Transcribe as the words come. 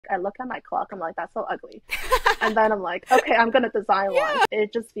I look at my clock, I'm like, that's so ugly. And then I'm like, okay, I'm gonna design one. Yeah.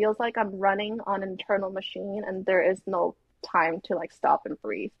 It just feels like I'm running on an internal machine and there is no time to like stop and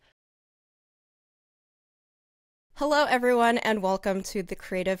breathe. Hello, everyone, and welcome to the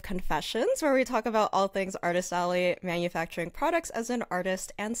Creative Confessions, where we talk about all things Artist Alley, manufacturing products as an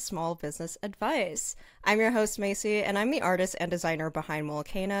artist, and small business advice. I'm your host, Macy, and I'm the artist and designer behind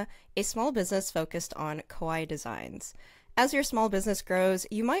Mualcaina, a small business focused on kawaii designs. As your small business grows,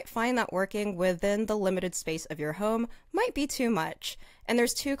 you might find that working within the limited space of your home might be too much, and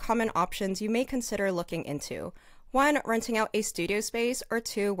there's two common options you may consider looking into. One, renting out a studio space, or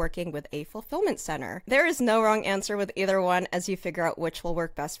two, working with a fulfillment center. There is no wrong answer with either one as you figure out which will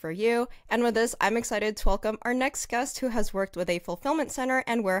work best for you. And with this, I'm excited to welcome our next guest who has worked with a fulfillment center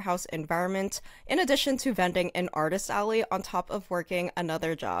and warehouse environment, in addition to vending an artist alley on top of working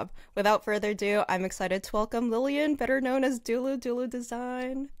another job. Without further ado, I'm excited to welcome Lilian, better known as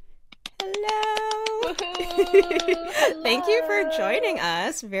Duluduludesign. Hello! Woohoo! Thank you for Hello! joining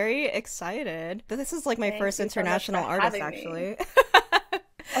us. Very excited. This is like my Thank first you so much for international artist, having me. actually.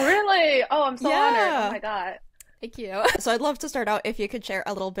 Oh, really? Oh, I'm so honored. Oh Yeah, my God. thank you. So I'd love to start out if you could share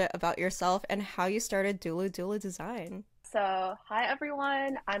a little bit about yourself and how you started Duluduludesign. So, hi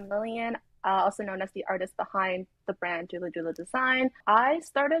everyone. I'm Lilian, also known as the artist behind the brand Dulu Design. I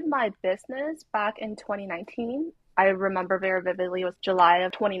started my business back in 2019. I remember very vividly, it was July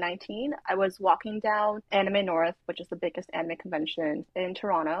of 2019. I was walking down Anime North, which is the biggest anime convention in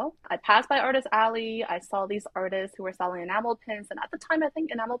Toronto. I passed by Artist Alley. I saw these artists who were selling enamel pins. And at the time, I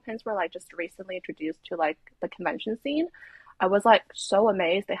think enamel pins were like just recently introduced to like the convention scene. I was like so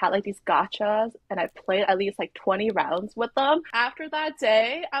amazed. They had like these gachas and I played at least like 20 rounds with them. After that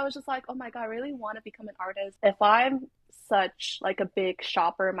day, I was just like, oh my God, I really want to become an artist. If I'm such like a big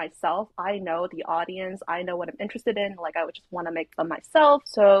shopper myself, I know the audience, I know what I'm interested in. Like I would just want to make them myself.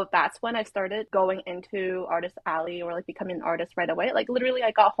 So that's when I started going into Artist Alley or like becoming an artist right away. Like literally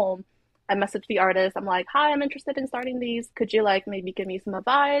I got home, I messaged the artist. I'm like, hi, I'm interested in starting these. Could you like maybe give me some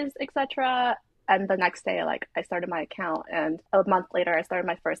advice, etc.? And the next day, like I started my account, and a month later, I started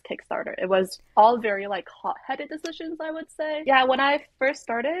my first Kickstarter. It was all very like hot-headed decisions, I would say. Yeah, when I first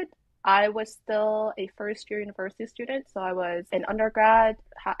started, I was still a first year university student. So I was in undergrad.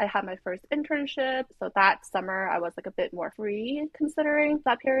 I had my first internship. So that summer, I was like a bit more free considering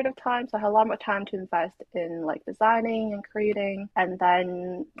that period of time. So I had a lot more time to invest in like designing and creating. And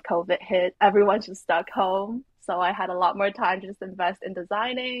then COVID hit, everyone just stuck home. So I had a lot more time to just invest in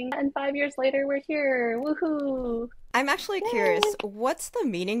designing. And 5 years later, we're here. Woohoo! I'm actually curious, Yay! what's the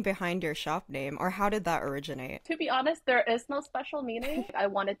meaning behind your shop name, or how did that originate? To be honest, there is no special meaning. I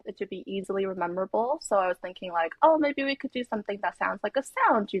wanted it to be easily memorable. So I was thinking like, oh, maybe we could do something that sounds like a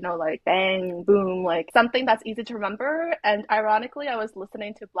sound, like bang, boom, like something that's easy to remember. And ironically, I was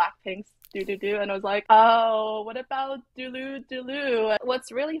listening to Blackpink's Do Do Do and I was like, oh, what about Dulu Dulu? What's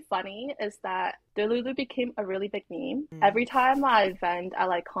really funny is that Delulu became a really big meme. Mm. Every time I vend at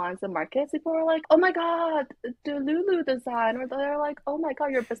like cons and markets, people are like, "Oh my God, Delulu design," or they're like, "Oh my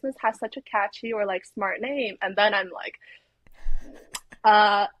God, your business has such a catchy or like smart name." And then I'm like,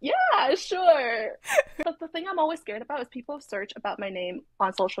 yeah, sure. But the thing I'm always scared about is people search about my name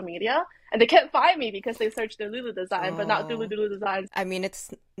on social media and they can't find me because they search Delulu design, but not Oh. Delulu designs. I mean, it's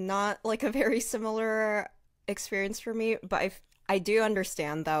not like a very similar experience for me, but I do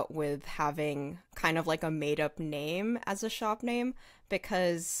understand that with having kind of like a made up name as a shop name,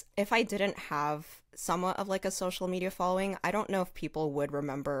 because if I didn't have somewhat of like a social media following, I don't know if people would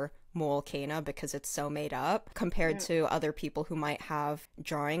remember Mualcaina because it's so made up compared Mm, to other people who might have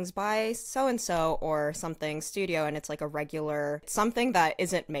drawings by so and so or something studio and it's like a regular something that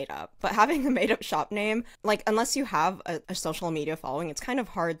isn't made up. But having a made up shop name, like unless you have a social media following, it's kind of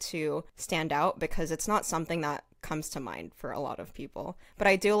hard to stand out because it's not something that comes to mind for a lot of people. But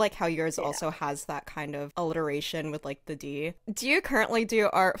I do like how yours yeah. also has that kind of alliteration with like the D. Do you currently do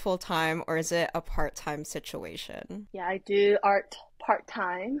art full time or is it a part time situation? Yeah, I do art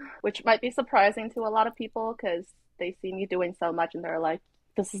part-time, which might be surprising to a lot of people because they see me doing so much and they're like,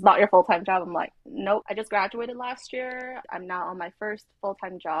 this is not your full-time job. I'm like, nope. I just graduated last year. I'm now on my first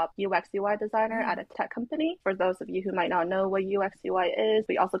full-time job, UX UI designer at Mm. a tech company. For those of you who might not know what UX UI is,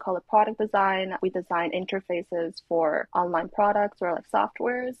 we also call it product design. We design interfaces for online products or like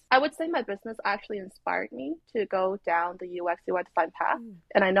softwares. I would say my business actually inspired me to go down the UX UI design path. Mm.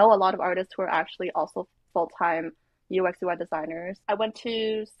 And I know a lot of artists who are actually also full-time UX UI designers. I went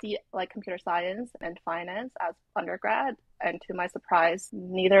to see like computer science and finance as undergrad. And to my surprise,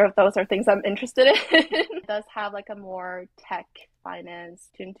 neither of those are things I'm interested in. It does have like a more tech finance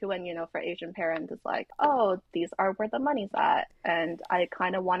tuned to, and for Asian parents, it's like, oh, these are where the money's at. And I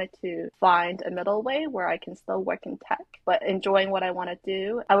kind of wanted to find a middle way where I can still work in tech, but enjoying what I want to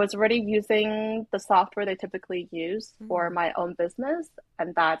do. I was already using the software they typically use for my own business,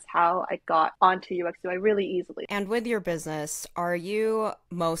 and that's how I got onto UX UI really easily. And with your business, are you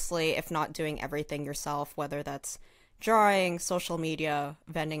mostly, if not doing everything yourself, whether that's drawing, social media,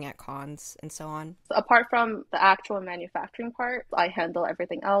 vending at cons, and so on? So apart from the actual manufacturing part, I handle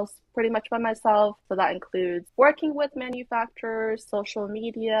everything else pretty much by myself. So that includes working with manufacturers, social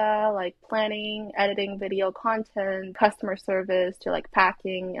media, like planning, editing video content, customer service, to like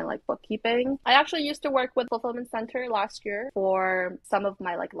packing and like bookkeeping. I actually used to work with fulfillment center last year for some of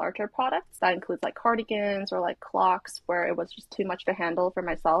my like larger products. That includes like cardigans or like clocks, where it was just too much to handle for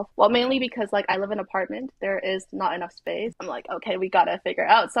myself. Well, mainly because like I live in an apartment, there is not enough space. I'm like, okay, we gotta figure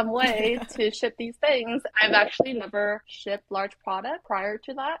out some way to ship these things. I've actually never shipped large product prior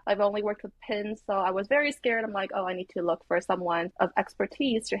to that. I've only worked with pins, so I was very scared. I'm like, oh, I need to look for someone of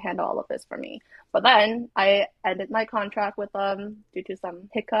expertise to handle all of this for me. But then I ended my contract with them due to some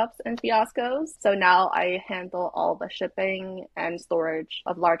hiccups and fiascos. So now I handle all the shipping and storage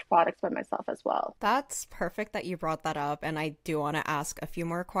of large products by myself as well. That's perfect that you brought that up. And I do want to ask a few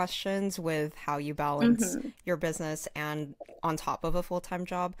more questions with how you balance your business and on top of a full-time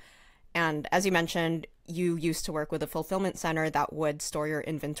job. And as you mentioned, you used to work with a fulfillment center that would store your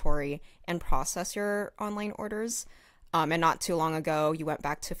inventory and process your online orders. And not too long ago, you went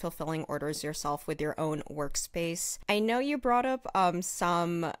back to fulfilling orders yourself with your own workspace. I know you brought up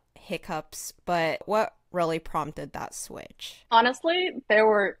some hiccups, but what really prompted that switch? Honestly, there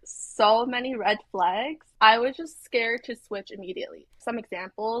were so many red flags. I was just scared to switch immediately. Some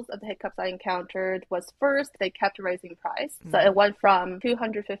examples of the hiccups I encountered was, first, they kept raising price. So it went from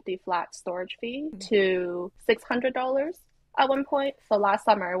 $250 flat storage fee to $600 at one point. So last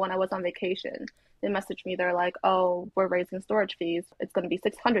summer when I was on vacation, they messaged me. They're like, oh, we're raising storage fees. It's going to be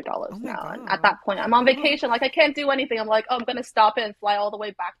 $600 now. God. And at that point, I'm on vacation. Like, I can't do anything. I'm like, oh, I'm going to stop it and fly all the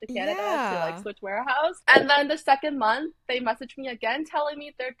way back to Canada to like switch warehouse. And then the second month, they messaged me again telling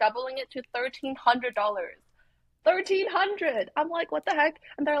me they're doubling it to $1,300. 1,300. I'm like, what the heck?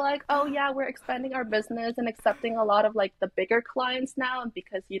 And they're like, oh yeah, we're expanding our business and accepting a lot of like the bigger clients now, and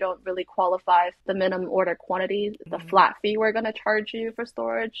because you don't really qualify the minimum order quantity, the flat fee we're going to charge you for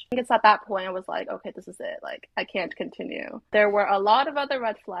storage. I think it's at that point I was like, okay, this is it. Like, I can't continue. There were a lot of other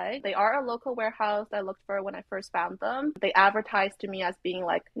red flags. They are a local warehouse I looked for when I first found them. They advertised to me as being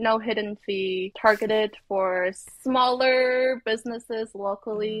like no hidden fee, targeted for smaller businesses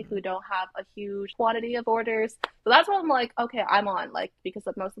locally who don't have a huge quantity of orders. So that's what I'm like, okay, I'm on, like, because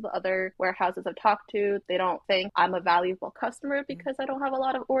of most of the other warehouses I've talked to, they don't think I'm a valuable customer because I don't have a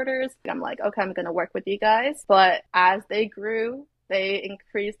lot of orders. I'm like, okay, I'm going to work with you guys. But as they grew, they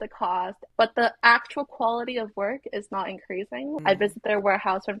increased the cost, but the actual quality of work is not increasing. I visit their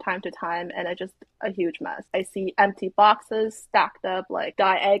warehouse from time to time, and it's just a huge mess. I see empty boxes stacked up like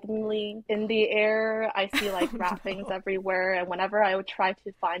diagonally in the air. I see like wrappings everywhere, and whenever I would try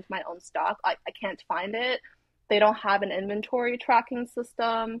to find my own stock, I can't find it. They don't have an inventory tracking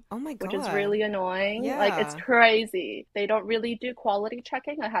system, Oh my God. which is really annoying. Yeah. Like, it's crazy. They don't really do quality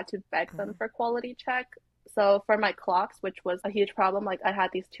checking. I had to beg them for quality check. So for my clocks, which was a huge problem, like I had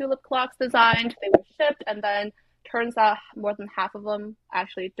these tulip clocks designed, they were shipped, and then turns out more than half of them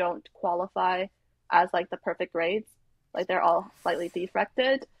actually don't qualify as like the perfect grades. Like, they're all slightly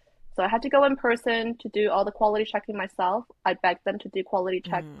defected. So I had to go in person to do all the quality checking myself. I begged them to do quality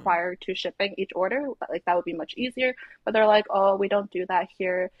check prior to shipping each order. Like, that would be much easier. But they're like, oh, we don't do that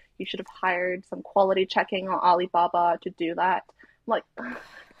here. You should have hired some quality checking on Alibaba to do that. I'm like,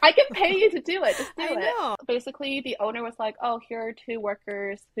 I can pay you to do it. Just do I know. it. Basically, the owner was like, oh, here are 2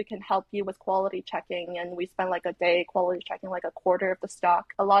 workers who can help you with quality checking. And we spent like a day quality checking like a quarter of the stock.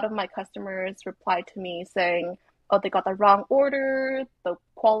 A lot of my customers replied to me saying, oh, they got the wrong order, the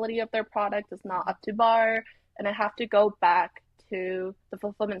quality of their product is not up to bar, and I have to go back to the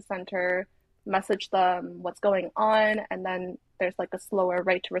fulfillment center, message them what's going on, and then there's like a slower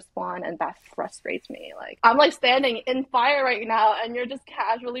rate to respond, and that frustrates me. Like, I'm like standing in fire right now, and you're just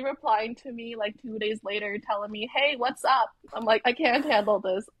casually replying to me like 2 days later telling me, hey, what's up? I'm like, I can't handle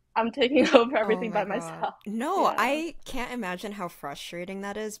this. I'm taking over everything by myself. No, Yeah. I can't imagine how frustrating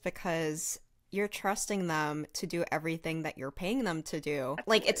that is, because you're trusting them to do everything that you're paying them to do.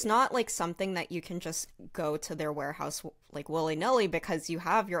 Like, it's not like something that you can just go to their warehouse like willy-nilly, because you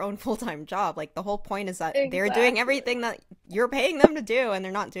have your own full-time job. Like, the whole point is that they're doing everything that you're paying them to do, and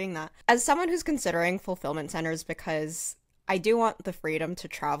they're not doing that. As someone who's considering fulfillment centers, because I do want the freedom to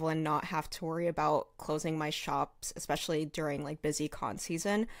travel and not have to worry about closing my shops, especially during like busy con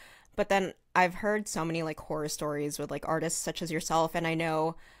season. But then I've heard so many like horror stories with like artists such as yourself, and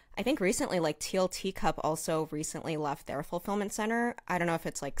I think recently like TLT Cup also recently left their fulfillment center. I don't know if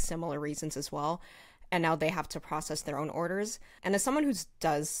it's like similar reasons as well. And now they have to process their own orders. And as someone who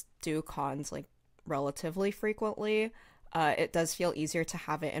does do cons like relatively frequently, it does feel easier to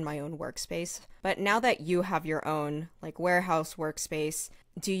have it in my own workspace. But now that you have your own like warehouse workspace,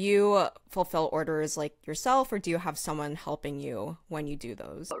 do you fulfill orders like yourself, or do you have someone helping you when you do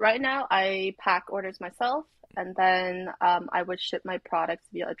those? Right now, I pack orders myself, and then I would ship my products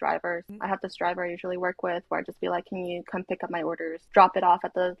via a driver. I have this driver I usually work with where I just be like, can you come pick up my orders, drop it off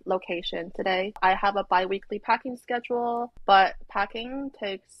at the location today? I have a bi-weekly packing schedule, but packing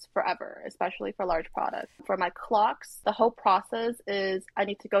takes forever, especially for large products. For my clocks, the whole process is I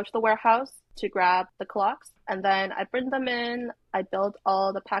need to go to the warehouse to grab the clocks, and then I bring them in. I build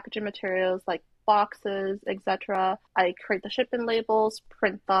all the packaging materials like boxes, etc. I create the shipping labels,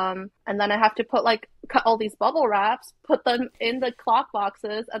 print them, and then I have to cut all these bubble wraps, put them in the clock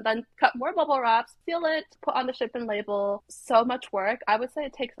boxes, and then cut more bubble wraps, seal it, put on the shipping label. So much work. I would say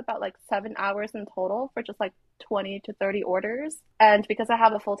it takes about like 7 hours in total for just like 20 to 30 orders. And because I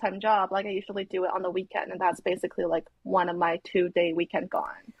have a full-time job, like I usually do it on the weekend, and that's basically like one of my 2-day weekend gone.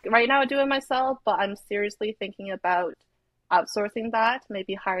 Right now I do it myself, but I'm seriously thinking about outsourcing that,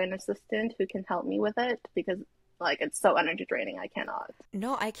 maybe hire an assistant who can help me with it, because like it's so energy draining. I cannot.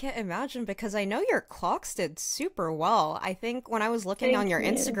 No, I can't imagine, because I know your clocks did super well. I think when I was looking on Thank your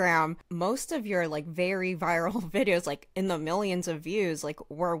you. Instagram, most of your like very viral videos, like in the millions of views, like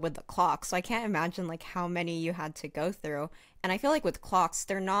were with the clocks. So I can't imagine like how many you had to go through. And I feel like with clocks,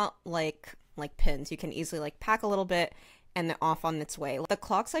 they're not like pins. You can easily like pack a little bit and then off on its way. The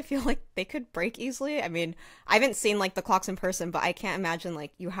clocks, I feel like they could break easily. I mean, I haven't seen like the clocks in person, but I can't imagine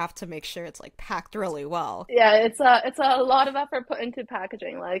like you have to make sure it's like packed really well. Yeah, it's a lot of effort put into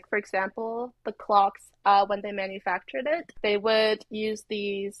packaging. Like for example, the clocks, when they manufactured it, they would use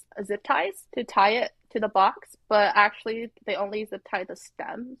these zip ties to tie it to the box, but actually they only zip tie the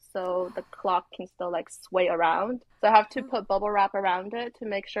stem, so the clock can still like sway around. So I have to put bubble wrap around it to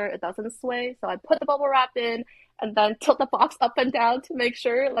make sure it doesn't sway. So I put the bubble wrap in and then tilt the box up and down to make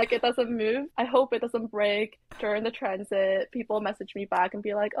sure like it doesn't move. I hope it doesn't break during the transit. People message me back and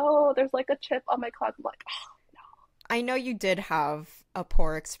be like, "Oh, there's like a chip on my clock." I'm like, I know you did have a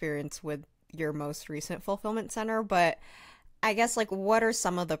poor experience with your most recent fulfillment center, but I guess like what are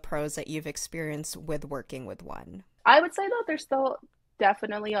some of the pros that you've experienced with working with one? I would say though there's still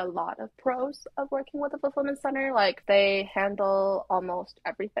definitely a lot of pros of working with a fulfillment center. Like they handle almost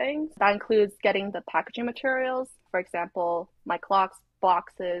everything. That includes getting the packaging materials. For example, my clocks,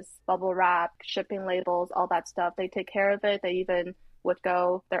 boxes, bubble wrap, shipping labels, all that stuff. They take care of it. They even would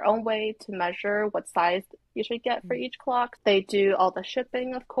go their own way to measure what size you should get for each clock. They do all the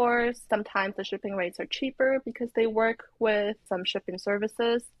shipping, of course. Sometimes the shipping rates are cheaper because they work with some shipping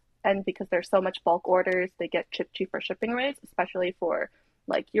services. And because there's so much bulk orders, they get cheaper shipping rates, especially for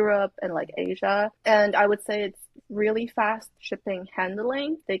like Europe and like Asia. And I would say it's really fast shipping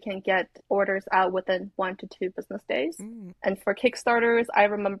handling. They can get orders out within 1 to 2 business days. And for Kickstarters, I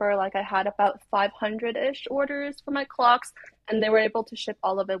remember like I had about 500-ish orders for my clocks, and they were able to ship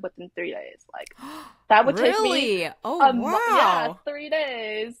all of it within 3 days. Like that would take me Really? Oh, yeah, wow. 3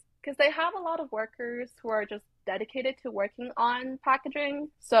 days. Because they have a lot of workers who are just dedicated to working on packaging.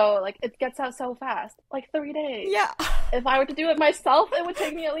 So like it gets out so fast, like 3 days. Yeah. If I were to do it myself, it would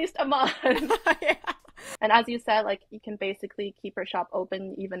take me at least a month. Yeah. And as you said, like you can basically keep your shop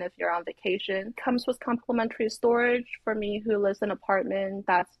open even if you're on vacation. Comes with complimentary storage. For me who lives in an apartment,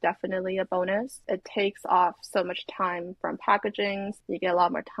 that's definitely a bonus. It takes off so much time from packaging. You get a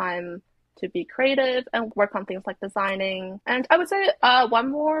lot more time to be creative and work on things like designing. And I would say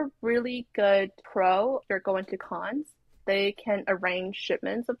one more really good pro, if you're going to cons, they can arrange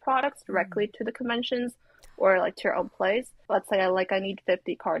shipments of products directly to the conventions or like to your own place. Let's say I need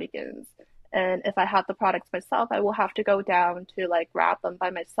 50 cardigans. And if I have the products myself, I will have to go down to like wrap them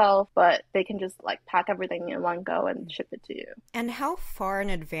by myself, but they can just like pack everything in one go and ship it to you. And how far in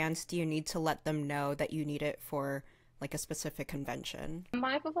advance do you need to let them know that you need it for like a specific convention?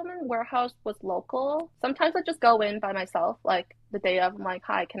 My fulfillment warehouse was local. Sometimes I just go in by myself, like the day of. I'm like,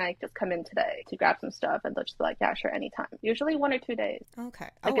 hi, can I just come in today to grab some stuff? And they'll just be like, yeah, sure, anytime. Usually 1 or 2 days. Okay.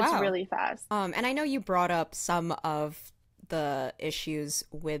 Like Oh, it's wow. really fast. And I know you brought up some of the issues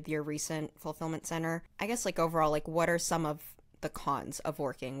with your recent fulfillment center. I guess like overall, like what are some of the cons of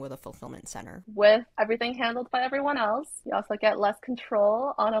working with a fulfillment center? With everything handled by everyone else, you also get less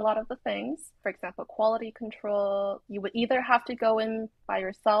control on a lot of the things. For example, quality control, you would either have to go in by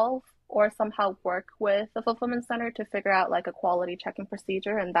yourself or somehow work with the fulfillment center to figure out like a quality checking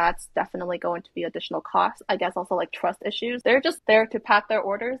procedure. And that's definitely going to be additional costs. I guess also like trust issues. They're just there to pack their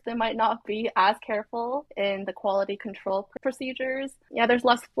orders. They might not be as careful in the quality control procedures. Yeah, there's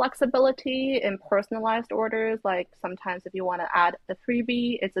less flexibility in personalized orders. Like sometimes if you want to add a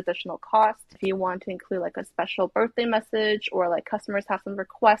freebie, it's additional cost. If you want to include like a special birthday message or like customers have some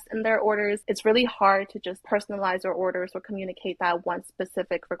requests in their orders, it's really hard to just personalize your orders or communicate that one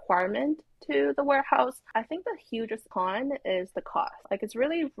specific requirement to the warehouse. I think the hugest con is the cost. Like it's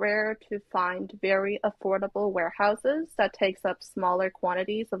really rare to find very affordable warehouses that takes up smaller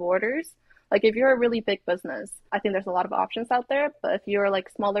quantities of orders. Like if you're a really big business, I think there's a lot of options out there. But if you're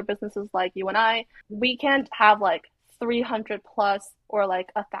like smaller businesses like you and I, we can't have like 300 plus or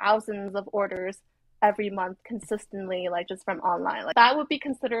like thousands of orders every month consistently, like just from online. Like that would be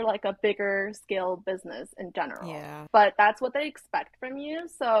considered like a bigger scale business in general. Yeah. But that's what they expect from you.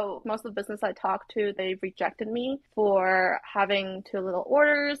 So most of the business I talked to, they rejected me for having too little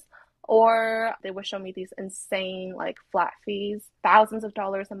orders, or they would show me these insane like flat fees, thousands of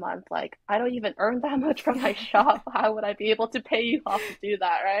dollars a month. Like I don't even earn that much from my shop. How would I be able to pay you off to do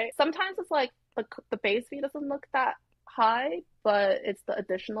that, right? Sometimes it's like the base fee doesn't look that high, but it's the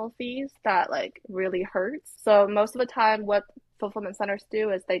additional fees that like really hurts. So most of the time what fulfillment centers do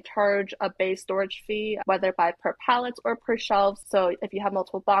is they charge a base storage fee, whether by per pallet or per shelf. So if you have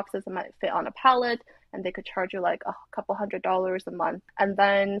multiple boxes, it might fit on a pallet and they could charge you like a couple $100s a month. And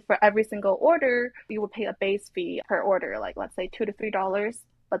then for every single order, you would pay a base fee per order, like let's say $2 to $3.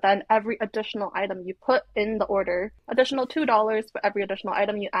 But then every additional item you put in the order, additional $2 for every additional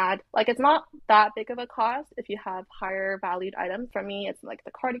item you add. Like it's not that big of a cost if you have higher valued items. For me, it's like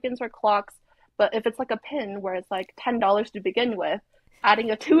the cardigans or clocks. But if it's like a pin where it's like $10 to begin with,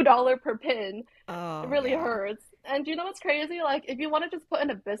 adding a $2 per pin, it really hurts. And do you know what's crazy? Like if you want to just put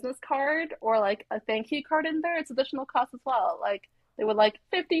in a business card or like a thank you card in there, it's additional cost as well. Like they would like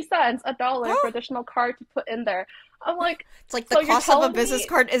 50 cents, $1 for additional card to put in there. I'm like, it's like the cost of a business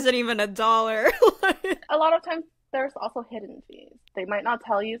card isn't even $1. A lot of times there's also hidden fees. They might not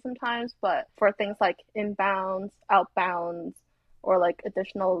tell you sometimes, but for things like inbounds, outbounds, or like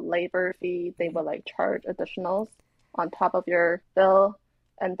additional labor fee, they will like charge additionals on top of your bill.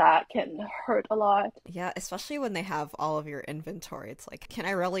 And that can hurt a lot. Yeah, especially when they have all of your inventory. It's like, can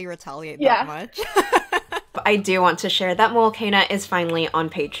I really retaliate that much? But I do want to share that Mualcaina is finally on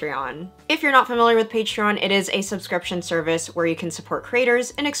Patreon. If you're not familiar with Patreon, it is a subscription service where you can support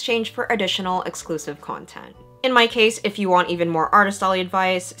creators in exchange for additional exclusive content. In my case, if you want even more artist alley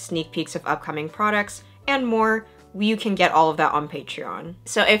advice, sneak peeks of upcoming products, and more, you can get all of that on Patreon.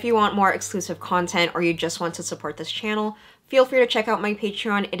 So if you want more exclusive content or you just want to support this channel, feel free to check out my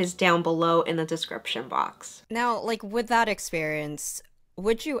Patreon. It is down below in the description box. Now, like with that experience,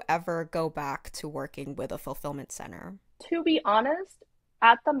 would you ever go back to working with a fulfillment center? To be honest,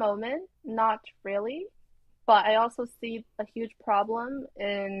 at the moment, not really. But I also see a huge problem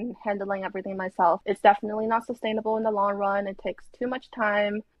in handling everything myself. It's definitely not sustainable in the long run. It takes too much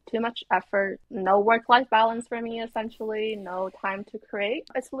time, too much effort, no work-life balance for me, essentially, no time to create.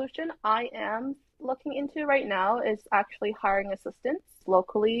 A solution I am looking into right now is actually hiring assistants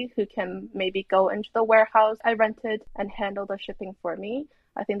locally who can maybe go into the warehouse I rented and handle the shipping for me.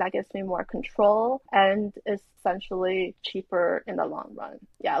 I think that gives me more control and is essentially cheaper in the long run.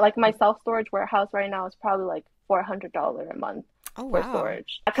 Yeah, like my self-storage warehouse right now is probably like $400 a month for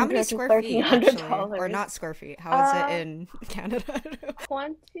storage. How many square feet, actually? Or not square feet. How is it in Canada?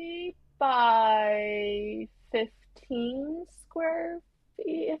 20 by 15 square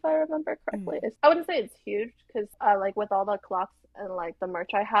feet, if I remember correctly. I wouldn't say it's huge because like with all the clocks and like the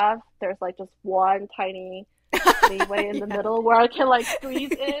merch I have, there's like just one tiny leeway in the middle where I can like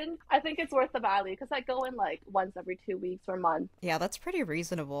squeeze in. I think it's worth the value because I go in like once every 2 weeks or month. Yeah, that's pretty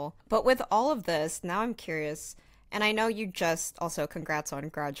reasonable. But with all of this, now I'm curious, and I know you just also congrats on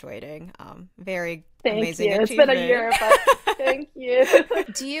graduating. Very amazing achievement. It's been a year, but thank you.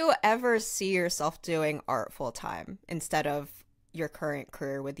 Do you ever see yourself doing art full time instead of your current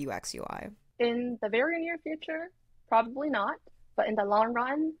career with UX UI? In the very near future, probably not. But in the long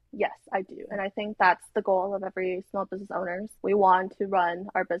run, yes, I do. And I think that's the goal of every small business owners. We want to run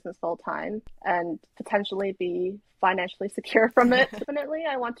our business full time and potentially be financially secure from it. Definitely,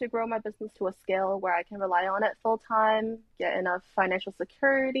 I want to grow my business to a scale where I can rely on it full time, get enough financial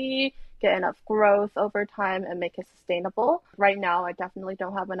security, get enough growth over time, and make it sustainable. Right now, I definitely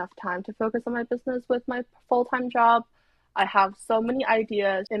don't have enough time to focus on my business with my full-time job. I have so many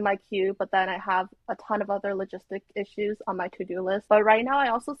ideas in my queue, but then I have a ton of other logistic issues on my to-do list. But right now, I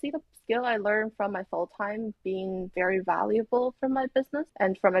also see the skill I learned from my full-time being very valuable for my business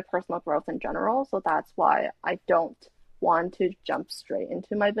and for my personal growth in general. So that's why I don't want to jump straight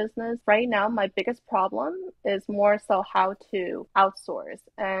into my business. Right now, my biggest problem is more so how to outsource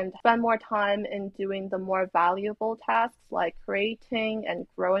and spend more time in doing the more valuable tasks like creating and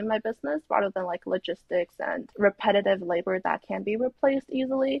growing my business rather than like logistics and repetitive labor that can be replaced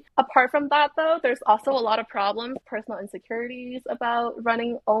easily. Apart from that, though, there's also a lot of problems, personal insecurities about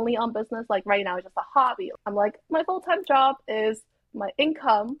running only on business. Like right now, it's just a hobby. I'm like, my full-time job is my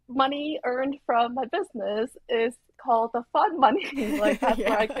income, money earned from my business is called the fun money. Like that's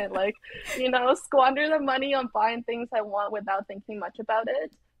where I can squander the money on buying things I want without thinking much about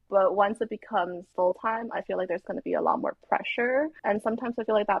it. But once it becomes full time, I feel like there's going to be a lot more pressure, and sometimes I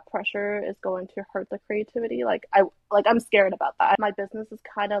feel like that pressure is going to hurt the creativity. I'm scared about that. My business is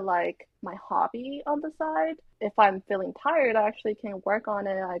kind of like my hobby on the side. If I'm feeling tired, I actually can work on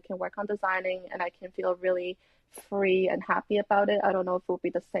it. I can work on designing, and I can feel really free and happy about it. I don't know if it will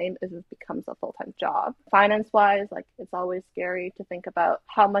be the same if it becomes a full-time job. Finance-wise, it's always scary to think about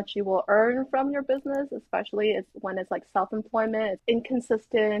how much you will earn from your business, especially when it's like self-employment. It's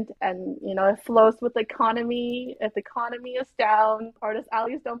inconsistent and, it flows with the economy. If the economy is down, artist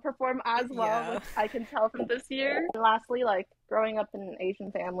alleys don't perform as well, which I can tell from this year. And lastly, growing up in an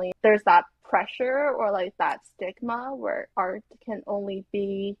Asian family, there's that pressure or that stigma where art can only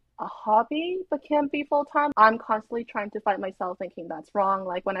be a hobby but can't be full-time. I'm constantly trying to fight myself thinking that's wrong.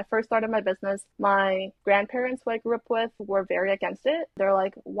 Like when I first started my business, my grandparents who I grew up with were very against it. They're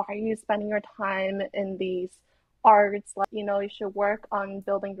like, why are you spending your time in these arts? You should work on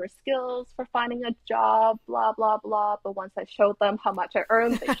building your skills for finding a job, blah, blah, blah. But once I showed them how much I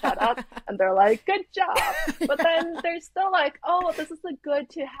earned, they shut up and they're like, good job. But then they're still like, oh, this is a good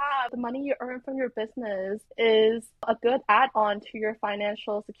to have. The money you earn from your business is a good add-on to your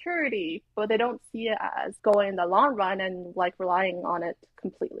financial security, but they don't see it as going in the long run and relying on it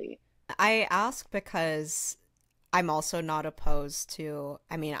completely. I ask because I'm also not opposed to,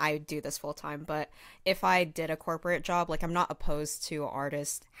 I do this full time, but if I did a corporate job, I'm not opposed to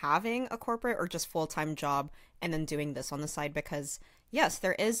artists having a corporate or just full-time job and then doing this on the side because, yes,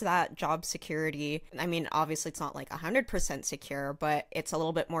 there is that job security. Obviously it's not 100% secure, but it's a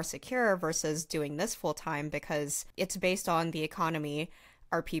little bit more secure versus doing this full-time because it's based on the economy.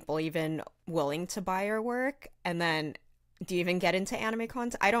 Are people even willing to buy your work? And then do you even get into anime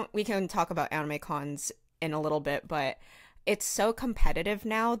cons? We can talk about anime cons in a little bit, but it's so competitive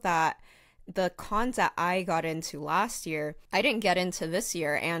now that the cons that I got into last year, I didn't get into this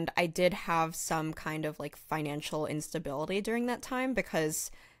year, and I did have some kind of financial instability during that time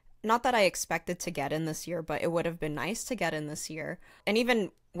because not that I expected to get in this year, but it would have been nice to get in this year. And even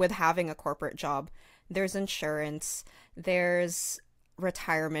with having a corporate job, there's insurance, there's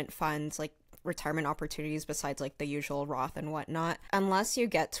retirement funds, retirement opportunities besides the usual Roth and whatnot. Unless you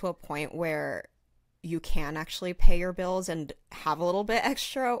get to a point where you can actually pay your bills and have a little bit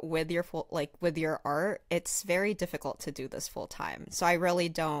extra with your with your art, it's very difficult to do this full time. So I really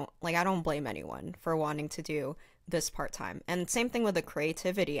don't I don't blame anyone for wanting to do this part time. And same thing with the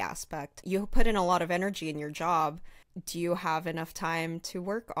creativity aspect. You put in a lot of energy in your job. Do you have enough time to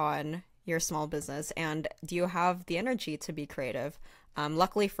work on your small business? And do you have the energy to be creative?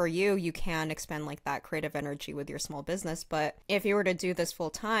 Luckily for you, you can expend that creative energy with your small business. But if you were to do this full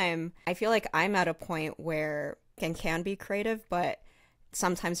time, I feel like I'm at a point where I can be creative, but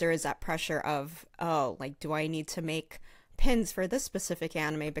sometimes there is that pressure of, do I need to make pins for this specific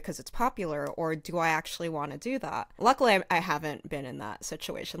anime because it's popular, or do I actually want to do that? Luckily, I haven't been in that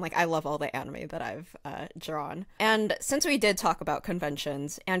situation. I love all the anime that I've drawn. And since we did talk about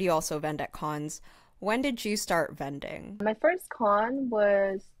conventions, and you also vend at cons, when did you start vending? My first con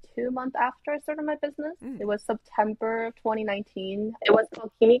was 2 months after I started my business. It was September of 2019. It was called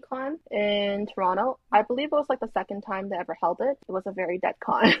KimiCon in Toronto. I believe it was the second time they ever held it. It was a very dead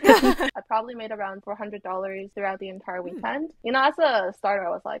con. I probably made around $400 throughout the entire weekend. As a starter, I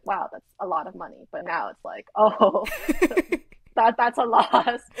was like, wow, that's a lot of money. But now it's oh, that's a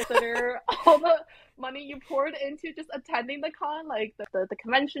loss. Consider all the money you poured into just attending the con, the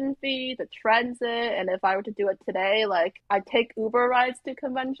convention fee, the transit, and if I were to do it today, I take Uber rides to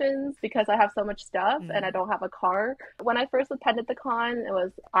conventions because I have so much stuff and I don't have a car. When I first attended the con, it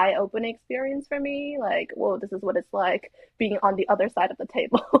was eye-opening experience for me. Whoa, this is what it's like being on the other side of the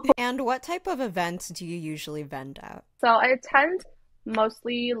table. And what type of events do you usually vend at? So I attend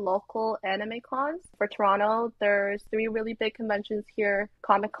mostly local anime cons. For Toronto, there's 3 really big conventions here: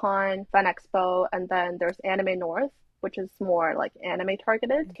 Comic Con, Fan Expo, and then there's Anime North. which is more like anime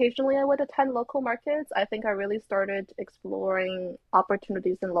targeted. Occasionally, I would attend local markets. I think I really started exploring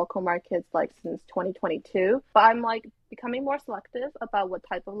opportunities in local markets like since 2022. But I'm like becoming more selective about what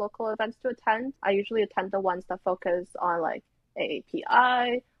type of local events to attend. I usually attend the ones that focus on like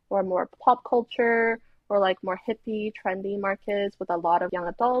AAPI or more pop culture or like more hippie, trendy markets with a lot of young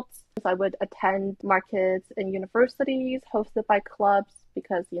adults. So I would attend markets in universities hosted by clubs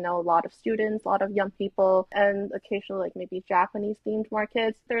because, you know, a lot of students, a lot of young people, and occasionally like maybe Japanese themed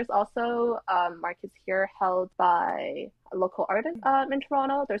markets. There's also markets here held by local artists in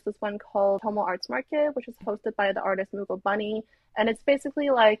Toronto. There's this one called Tomo Arts Market, which is hosted by the artist Mugo Bunny. And it's basically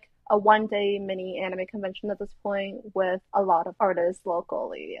like a one-day mini anime convention at this point with a lot of artists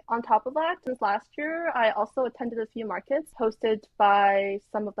locally. On top of that, since last year, I also attended a few markets hosted by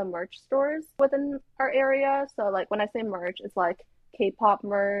some of the merch stores within our area. So like when I say merch, it's like K-pop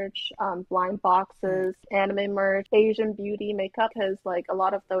merch, blind boxes, anime merch, Asian beauty makeup, because like a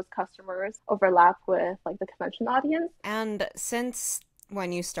lot of those customers overlap with like the convention audience. And since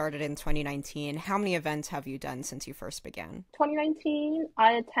when you started in 2019, how many events have you done since you first began? 2019,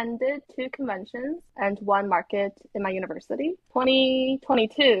 I attended 2 conventions and 1 market in my university.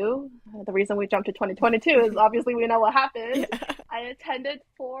 2022, the reason we jumped to 2022 is obviously we know what happened. Yeah. I attended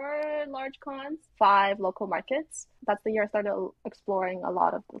 4 large cons, 5 local markets. That's the year I started exploring a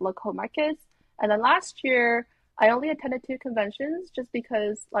lot of the local markets. And then last year, I only attended 2 conventions just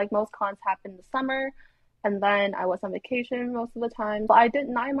because like most cons happen in the summer. And then I was on vacation most of the time. But I did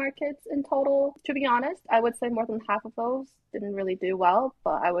 9 markets in total. To be honest, I would say more than half of those didn't really do well,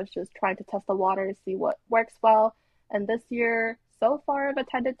 but I was just trying to test the water, see what works well. And this year, so far, I've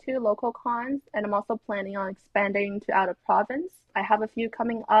attended 2 local cons, and I'm also planning on expanding to out of province. I have a few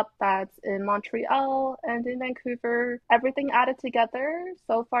coming up that's in Montreal and in Vancouver. Everything added together,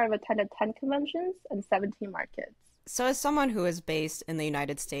 so far I've attended 10 conventions and 17 markets. So as someone who is based in the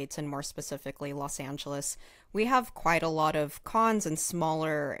United States and more specifically Los Angeles, we have quite a lot of cons and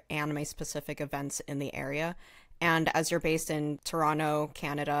smaller anime-specific events in the area. And as you're based in Toronto,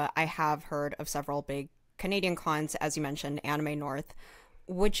 Canada, I have heard of several big Canadian cons, as you mentioned, Anime North.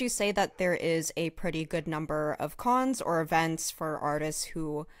 Would you say that there is a pretty good number of cons or events for artists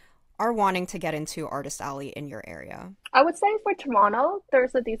who are wanting to get into Artist Alley in your area? I would say for Toronto,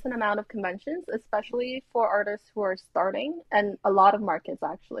 there's a decent amount of conventions, especially for artists who are starting, and a lot of markets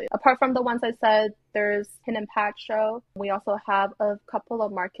actually. Apart from the ones I said, there's Pin and Patch Show. We also have a couple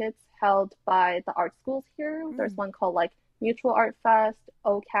of markets held by the art schools here. There's one called like Mutual Art Fest,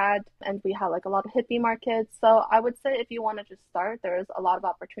 OCAD, and we have like a lot of hippie markets. So I would say if you want to just start, there's a lot of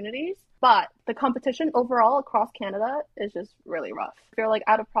opportunities. But the competition overall across Canada is just really rough. If you're like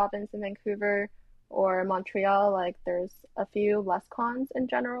out of province in Vancouver or Montreal, like there's a few less cons in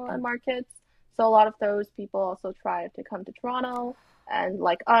general and markets. So a lot of those people also try to come to Toronto. And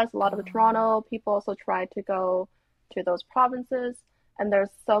like us, a lot of the Toronto people also try to go to those provinces. And there's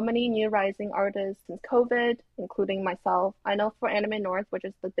so many new rising artists since COVID, including myself. I know for Anime North, which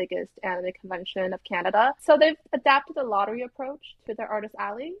is the biggest anime convention of Canada. So they've adapted a lottery approach to their Artist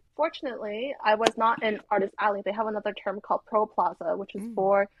Alley. Fortunately, I was not in Artist Alley. They have another term called Pro Plaza, which is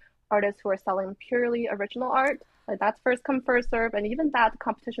for artists who are selling purely original art. Like that's first come, first serve. And even that, the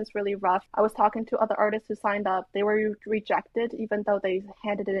competition is really rough. I was talking to other artists who signed up. They were rejected even though they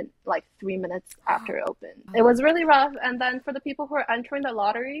handed it in like 3 minutes after it opened. It was really rough. And then for the people who are entering the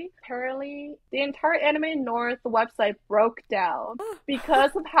lottery, apparently the entire Anime North website broke down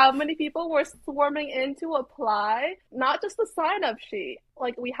because of how many people were swarming in to apply. Not just the sign-up sheet.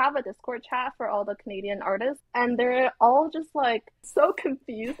 Like we have a Discord chat for all the Canadian artists, and they're all just like so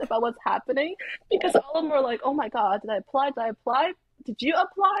confused about what's happening because all of them were like, oh my God, did I apply? Did I apply? Did you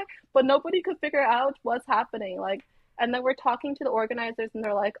apply? But nobody could figure out what's happening. Like, and then we're talking to the organizers and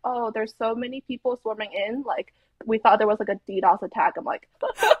they're like, oh, there's so many people swarming in. Like, we thought there was like a DDoS attack. I'm like,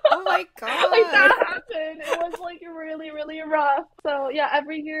 oh my God. Like that happened. It was like really, really rough. So yeah,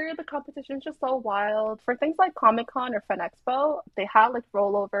 every year the competition is just so wild. For things like Comic-Con or Fan Expo, they have like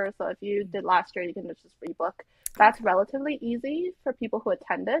rollover. So if you did last year, you can just rebook. That's relatively easy for people who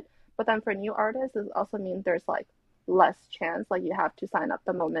attended. But then for new artists, it also means there's like less chance, like you have to sign up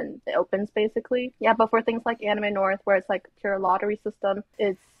the moment it opens basically. Yeah, but for things like Anime North, where it's like pure lottery system,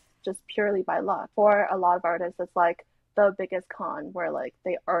 it's just purely by luck. For a lot of artists, it's like the biggest con where like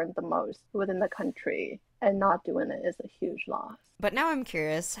they earn the most within the country, and not doing it is a huge loss. But now I'm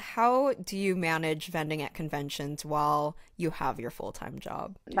curious, how do you manage vending at conventions while you have your full-time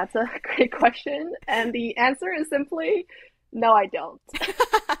job? That's a great question, and the answer is simply no, I don't.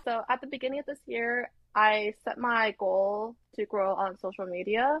 So at the beginning of this year, I set my goal to grow on social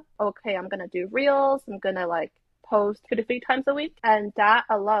media. Okay, I'm gonna do reels, I'm gonna like post 2 to 3 times a week. And that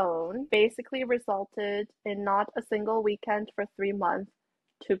alone basically resulted in not a single weekend for 3 months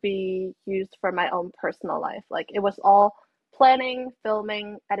to be used for my own personal life. Like it was all planning,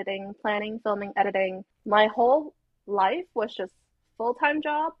 filming, editing, planning, filming, editing. My whole life was just full-time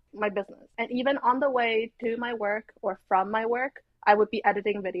job, my business. And even on the way to my work or from my work, I would be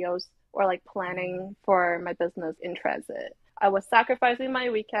editing videos or like planning for my business in transit. I was sacrificing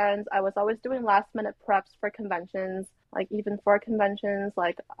my weekends. I was always doing last minute preps for conventions. Like even for conventions,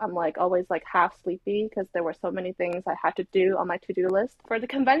 like I'm like always like half sleepy because there were so many things I had to do on my to-do list. For the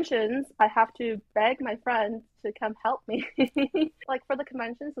conventions, I have to beg my friends to come help me. Like for the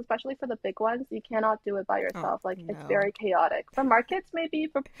conventions, especially for the big ones, you cannot do it by Oh, yourself. Like it's no. very chaotic. For markets, maybe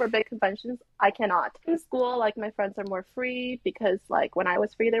for big conventions, I cannot. In school, like my friends are more free because like when I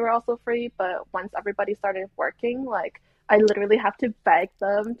was free, they were also free. But once everybody started working, like I literally have to beg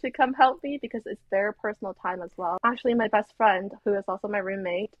them to come help me because it's their personal time as well. Actually, my best friend, who is also my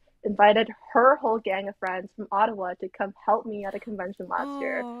roommate, invited her whole gang of friends from Ottawa to come help me at a convention last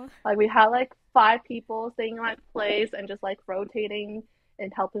year. Oh, Like we had like 5 people staying in my place and just like rotating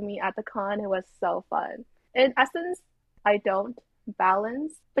and helping me at the con. It was so fun. In essence, I don't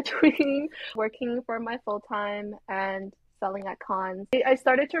balance between working for my full time and selling at cons. I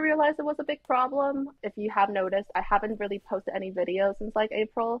started to realize it was a big problem. If you have noticed, I haven't really posted any videos since like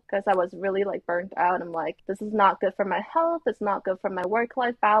April because I was really like burnt out. I'm like, this is not good for my health. It's not good for my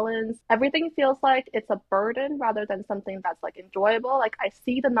work-life balance. Everything feels like it's a burden rather than something that's like enjoyable. Like I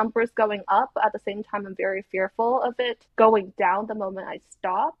see the numbers going up, but at the same time, I'm very fearful of it going down the moment I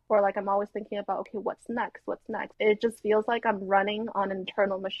stop. Or like I'm always thinking about, okay, what's next? What's next? It just feels like I'm running on an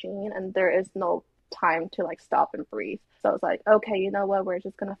internal machine and there is no time to like stop and breathe. So I was like, okay, you know what? We're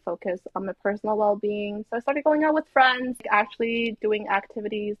just gonna focus on my personal well-being. So I started going out with friends, actually doing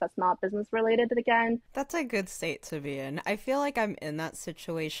activities that's not business related again. that's a good state to be in. I feel like I'm in that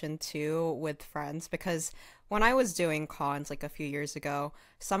situation too with friends because when I was doing cons like a few years ago,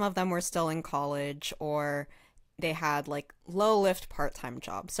 some of them were still in college or they had like low lift part-time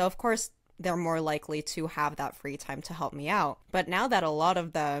jobs. So of course they're more likely to have that free time to help me out. But now that a lot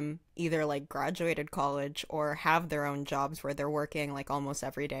of them either like graduated college or have their own jobs where they're working like almost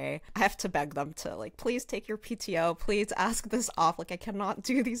every day, I have to beg them to like, please take your PTO, please ask this off. Like I cannot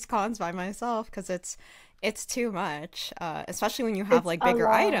do these cons by myself because it's too much, especially when you have It's like a bigger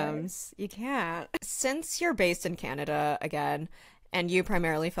lot. items. You can't. Since you're based in Canada again, and you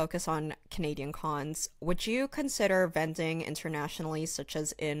primarily focus on Canadian cons, would you consider vending internationally, such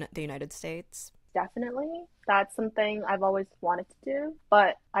as in the United States? Definitely. That's something I've always wanted to do.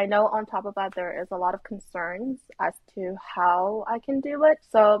 But I know on top of that, there is a lot of concerns as to how I can do it.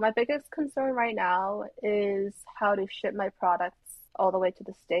 So my biggest concern right now is how to ship my products all the way to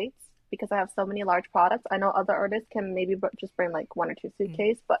the States because I have so many large products. I know other artists can maybe just bring like 1 or 2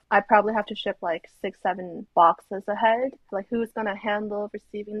 suitcases, but I probably have to ship like 6, 7 boxes ahead. Like who's gonna handle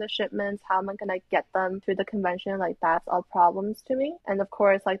receiving the shipments? How am I gonna get them to the convention? Like that's all problems to me. And of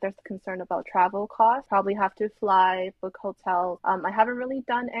course, like there's concern about travel costs. Probably have to fly, book hotels. I haven't really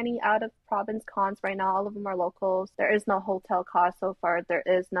done any out of province cons right now. All of them are locals. There is no hotel cost so far. There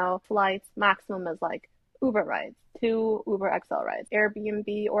is no flights. Maximum is like Uber rides, 2 Uber XL rides,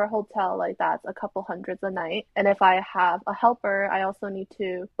 Airbnb or a hotel, like that's a couple hundreds a night. And if I have a helper, I also need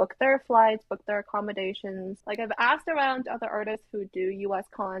to book their flights, book their accommodations. Like I've asked around other artists who do US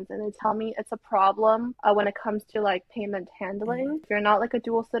cons and they tell me it's a problem when it comes to like payment Mm-hmm. handling. If you're not like a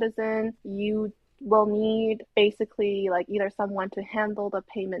dual citizen, you will need basically like either someone to handle the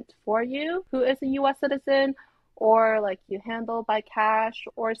payment for you who is a US citizen or like you handle by cash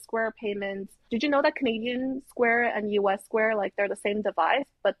or Square payments. Did you know that Canadian Square and US Square, like they're the same device,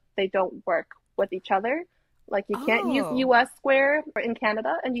 but they don't work with each other? Like you can't use Oh, US Square in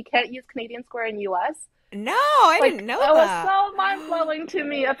Canada and you can't use Canadian Square in US. no, I Like didn't know it was that. so mind blowing to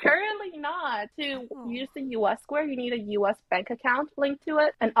me. Apparently not. To Oh, use the US Square, you need a US bank account linked to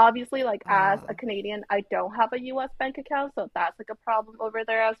it. And obviously, like as a oh, Canadian, I don't have a US bank account, so that's like a problem over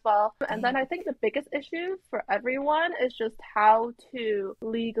there as well. And then dang. I think the biggest issue for everyone is just how to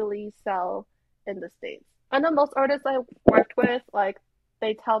legally sell in the States. I know most artists I worked with, like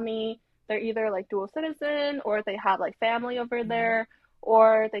they tell me they're either like dual citizen or they have like family over Mm-hmm. there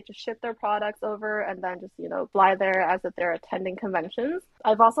or they just ship their products over and then just, fly there as if they're attending conventions.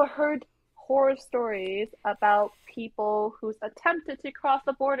 I've also heard horror stories about people who's attempted to cross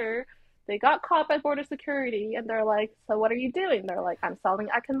the border. They got caught by border security and they're like, so what are you doing? They're like, I'm selling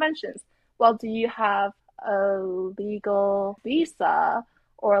at conventions. Well, do you have a legal visa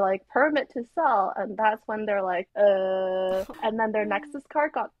or like permit to sell? And that's when they're like, and then their Nexus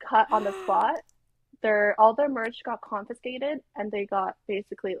card got cut on the spot all their merch got confiscated and they got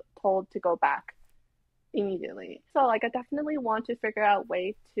basically told to go back immediately. So like I definitely want to figure out a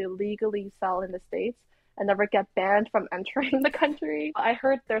way to legally sell in the States and never get banned from entering the country. I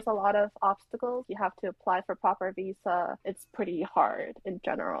heard there's a lot of obstacles. You have to apply for proper visa. It's pretty hard in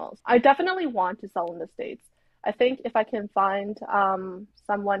general. I definitely want to sell in the States. I think if I can find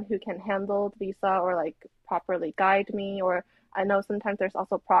someone who can handle the visa or like properly guide me, or I know sometimes there's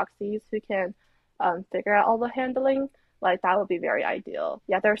also proxies who can figure out all the handling, like that would be very ideal.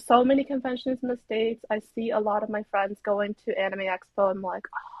 Yeah, there's so many conventions in the States. I see a lot of my friends going to Anime Expo. I'm like,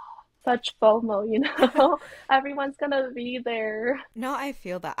 oh, such FOMO, you know? Everyone's gonna be there. No, I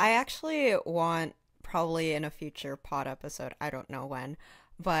feel that. I actually want, probably in a future pod episode, I don't know when,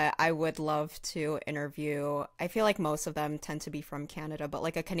 but I would love to interview, I feel like most of them tend to be from Canada, but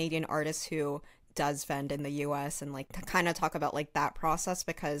like a Canadian artist who does vend in the US and like to kind of talk about like that process,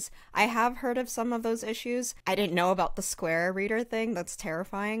 because I have heard of some of those issues. I didn't know about the Square Reader thing. That's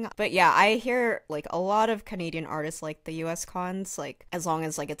terrifying. But yeah, I hear like a lot of Canadian artists like the US cons, like as long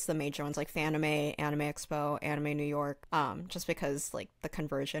as like it's the major ones like Fanime, Anime Expo, Anime New York, just because like the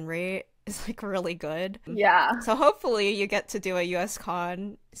conversion rate is like really good. Yeah. So hopefully you get to do a US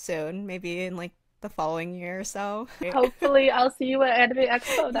con soon, maybe in like the following year or so. Hopefully I'll see you at Anime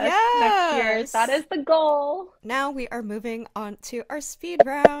Expo next year. That is the goal. Now we are moving on to our speed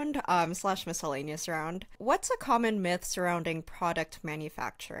round, slash miscellaneous round. What's a common myth surrounding product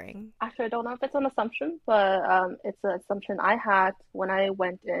manufacturing? Actually, I don't know if it's an assumption, but it's an assumption I had when I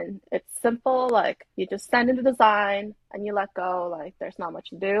went in. It's simple, like you just send in the design and you let go. Like there's not much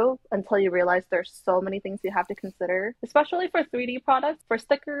to do until you realize there's so many things you have to consider, especially for 3D products. For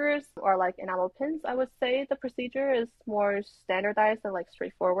stickers or like enamel pins, I would say the procedure is more standardized and like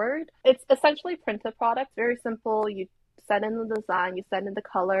straightforward. It's essentially printed products, very simple. You send in the design, you send in the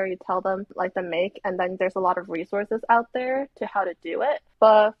color, you tell them like the make, and then there's a lot of resources out there to how to do it.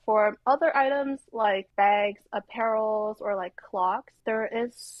 But for other items like bags, apparels, or like clocks, there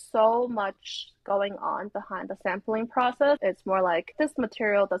is so much going on behind the sampling process. It's more like this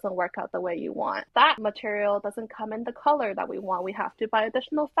material doesn't work out the way you want. That material doesn't come in the color that we want. We have to buy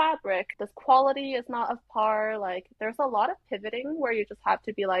additional fabric. This quality is not of par. Like there's a lot of pivoting where you just have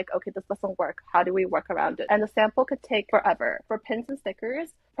to be like, okay, this doesn't work. How do we work around it? And the sample could take forever. For pins and stickers,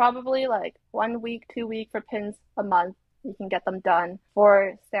 probably like 1 week, 2 weeks. For pins, a month. You can get them done.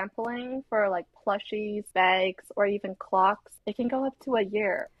 For sampling, for like plushies, bags, or even clocks, it can go up to a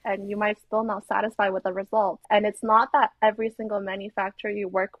year and you might still not satisfied with the results. And it's not that every single manufacturer you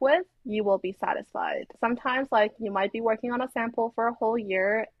work with, you will be satisfied. Sometimes like you might be working on a sample for a whole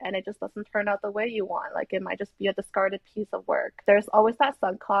year and it just doesn't turn out the way you want. Like it might just be a discarded piece of work. There's always that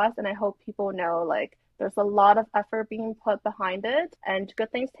sunk cost, and I hope people know like there's a lot of effort being put behind it, and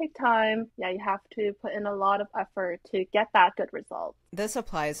good things take time. Yeah, you have to put in a lot of effort to get that good result. This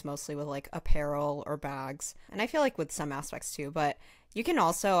applies mostly with like apparel or bags, and I feel like with some aspects too, but you can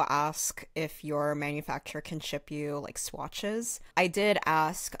also ask if your manufacturer can ship you like swatches. I did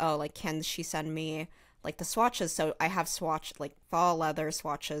ask, oh, like, can she send me like the swatches? So I have like fall leather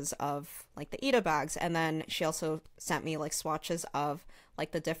swatches of like the Ida bags, and then she also sent me like swatches of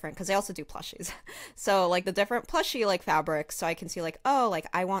like the different, because they also do plushies, so like the different plushie like fabrics, so I can see like, oh, like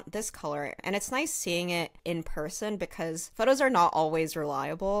I want this color. And it's nice seeing it in person because photos are not always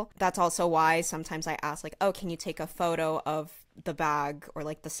reliable. That's also why sometimes I ask like, oh, can you take a photo of the bag or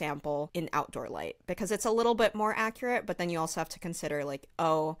like the sample in outdoor light, because it's a little bit more accurate. But then you also have to consider like,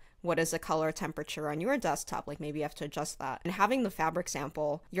 oh, what is the color temperature on your desktop? Like maybe you have to adjust that. And having the fabric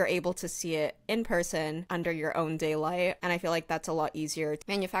sample, you're able to see it in person under your own daylight. And I feel like that's a lot easier.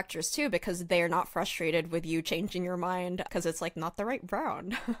 Manufacturers too, because they are not frustrated with you changing your mind because it's like not the right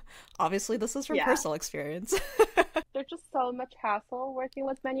brown. Obviously, this is from personal experience. There's just so much hassle working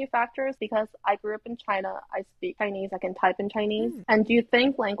with manufacturers because I grew up in China. I speak Chinese. I can type in Chinese. And do you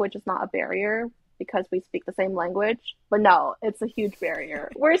think language is not a barrier because we speak the same language? But no, it's a huge barrier.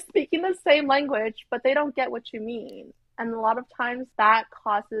 We're speaking the same language, but they don't get what you mean. And a lot of times that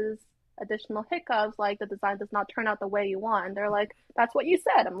causes additional hiccups, like the design does not turn out the way you want. And they're like, that's what you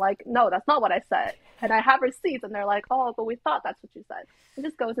said. I'm like, no, that's not what I said. And I have receipts, and they're like, oh, but we thought that's what you said. It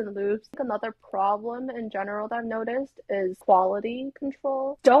just goes in loops. Another problem in general that I've noticed is quality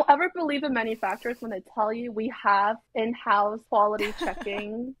control. Don't ever believe in manufacturers when they tell you we have in-house quality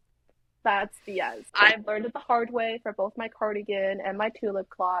checking. That's BS. I've learned it the hard way for both my cardigan and my tulip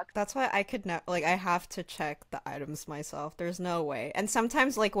clock. That's why I could not, like, I have to check the items myself. There's no way. And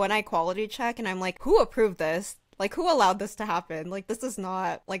sometimes, like, when I quality check and I'm like, who approved this? Like, who allowed this to happen? Like, this is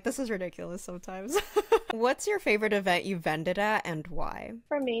not, like, this is ridiculous sometimes. What's your favorite event you vended at and why?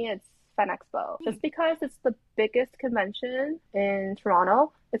 For me, it's Fan Expo, just because it's the biggest convention in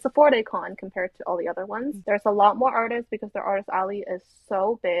Toronto. It's a 4-day con compared to all the other ones. There's a lot more artists because the Artist Alley is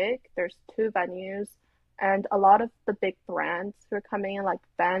so big. There's 2 venues. And a lot of the big brands who are coming in, like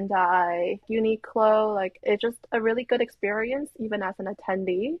Bandai, Uniqlo, like it's just a really good experience, even as an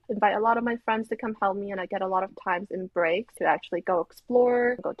attendee. Invite a lot of my friends to come help me, and I get a lot of times in breaks to actually go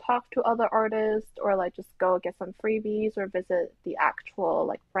explore, go talk to other artists, or like just go get some freebies or visit the actual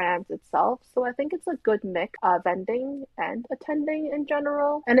like brands itself. So I think it's a good mix of vending and attending in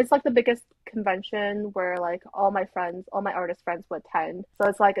general. And it's like the biggest convention where like all my friends, all my artist friends would attend. So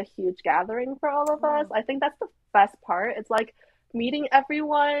it's like a huge gathering for all of us. I think that's the best part. It's like meeting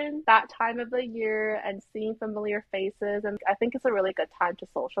everyone that time of the year and seeing familiar faces. And I think it's a really good time to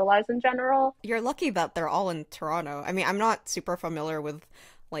socialize in general. You're lucky that they're all in Toronto. I mean, I'm not super familiar with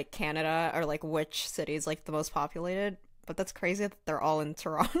like Canada or like which city's like the most populated, but that's crazy that they're all in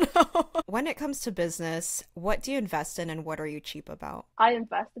Toronto. When it comes to business, what do you invest in and what are you cheap about? I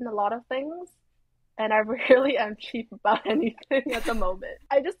invest in a lot of things, and I really am cheap about anything at the moment.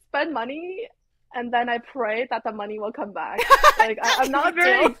 I just spend money and then I pray that the money will come back. Like I'm not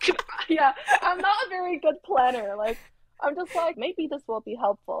very yeah, I'm not a very good planner. Like I'm just like, maybe this will be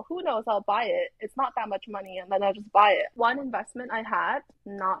helpful. Who knows? I'll buy it. It's not that much money, and then I just buy it. One investment I had,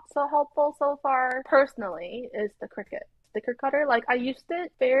 not so helpful so far, personally, is the Cricut sticker cutter. Like I used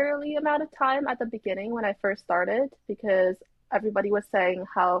it fairly amount of time at the beginning when I first started because everybody was saying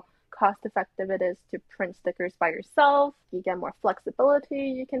how cost effective it is to print stickers by yourself. You get more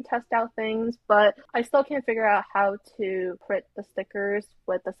flexibility, you can test out things, but I still can't figure out how to print the stickers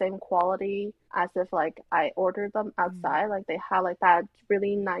with the same quality as if like I ordered them outside. Like they have like that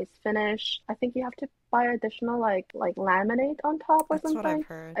really nice finish. I think you have to buy additional like laminate on top or That's something. what I've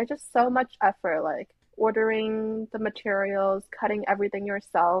heard. It's just so much effort, like ordering the materials, cutting everything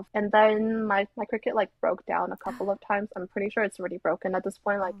yourself. And then my Cricut like broke down a couple of times. I'm pretty sure it's already broken at this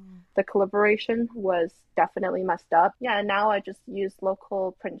point. Like the calibration was definitely messed up. Yeah, and now I just use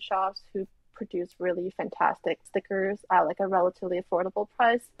local print shops who produce really fantastic stickers at like a relatively affordable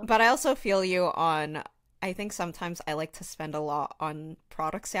price. But I also feel you on, I think sometimes I like to spend a lot on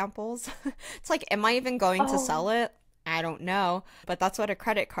product samples. It's like, am I even going to sell it? I don't know. But that's what a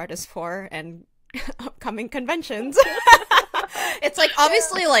credit card is for, and upcoming conventions. It's like,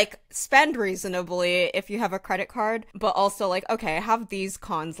 obviously, like, spend reasonably if you have a credit card, but also like, okay, I have these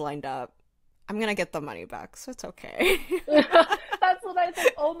cons lined up. I'm gonna get the money back, so it's okay. That's what I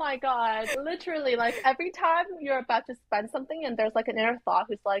think. Oh my God. Literally, like every time you're about to spend something and there's like an inner thought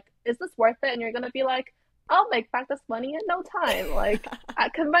who's like, is this worth it? And you're gonna be like, I'll make back this money in no time. Like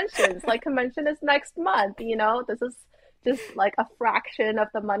at conventions, like convention is next month, you know, this is just like a fraction of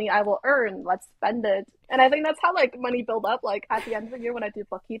the money I will earn. Let's spend it. And I think that's how like money build up. Like at the end of the year when I do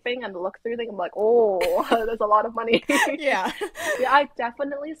bookkeeping and look through things, I'm like, oh, there's a lot of money. Yeah. Yeah, I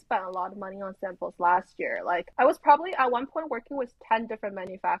definitely spent a lot of money on samples last year. Like I was probably at one point working with 10 different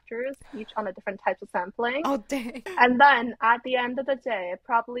manufacturers, each on a different types of sampling. Oh, dang. And then at the end of the day, I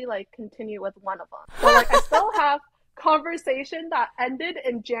probably like continue with one of them. So like I still have conversation that ended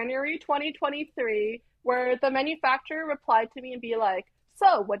in January 2023 where the manufacturer replied to me and be like,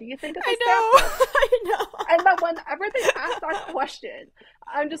 so what do you think of this sample? I know. And then whenever they ask that question,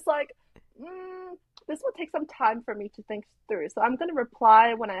 I'm just like, this will take some time for me to think through. So I'm going to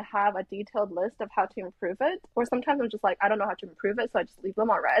reply when I have a detailed list of how to improve it. Or sometimes I'm just like, I don't know how to improve it, so I just leave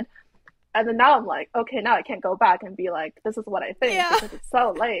them on red. And then now I'm like, okay, now I can't go back and be like, this is what I think because it's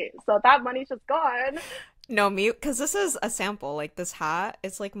so late. So that money's just gone. No, me, because this is a sample. Like this hat,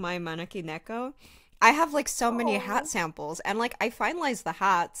 it's like my Maneki Neko. I have like so many hat samples and like I finalized the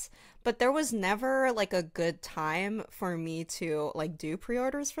hats, but there was never like a good time for me to like do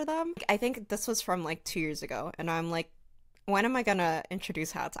pre-orders for them. I think this was from like 2 years ago and I'm like, when am I gonna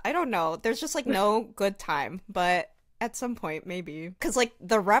introduce hats? I don't know. There's just like no good time, but at some point maybe. Because like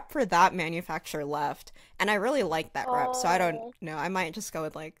the rep for that manufacturer left and I really like that rep, so I don't know. I might just go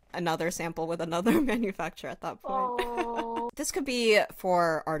with like another sample with another manufacturer at that point. This could be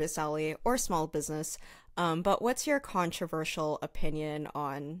for Artist Alley or small business, but what's your controversial opinion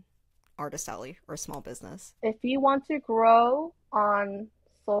on Artist Alley or small business? If you want to grow on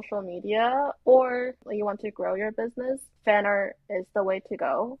social media or you want to grow your business, fan art is the way to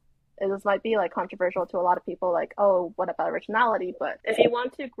go. This might be like controversial to a lot of people, like, oh, what about originality? But if you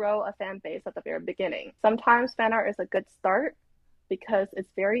want to grow a fan base at the very beginning, sometimes fan art is a good start because it's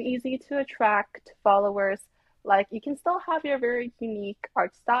very easy to attract followers. Like you can still have your very unique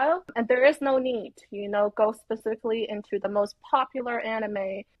art style and there is no need to, you know, go specifically into the most popular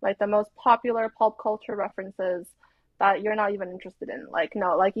anime, like the most popular pulp culture references that you're not even interested in. Like,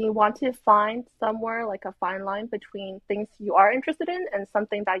 no, like you want to find somewhere like a fine line between things you are interested in and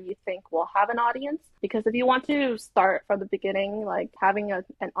something that you think will have an audience. Because if you want to start from the beginning, like having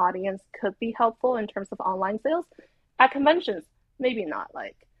an audience could be helpful in terms of online sales. At conventions, maybe not.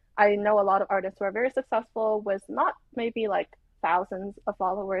 Like, I know a lot of artists who are very successful with not maybe like thousands of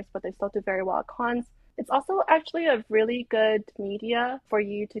followers, but they still do very well at cons. It's also actually a really good media for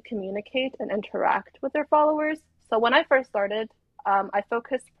you to communicate and interact with your followers. So when I first started, I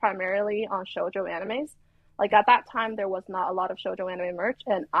focused primarily on shoujo animes. Like at that time, there was not a lot of shoujo anime merch,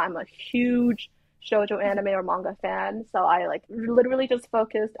 and I'm a huge shoujo anime or manga fan. So I like literally just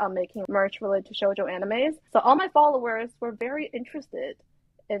focused on making merch related to shoujo animes. So all my followers were very interested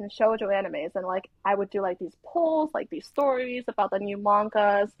in shoujo animes, and like I would do like these polls, like these stories about the new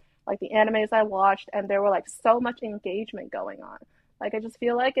mangas, like the animes I watched, and there were like so much engagement going on. Like I just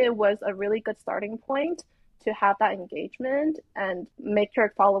feel like it was a really good starting point to have that engagement and make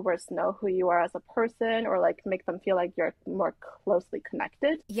your followers know who you are as a person, or like make them feel like you're more closely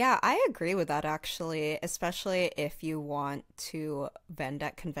connected. Yeah, I agree with that actually, especially if you want to vend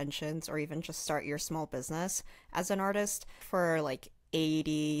at conventions or even just start your small business as an artist. For like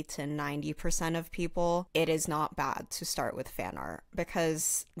 80 to 90% of people, it is not bad to start with fan art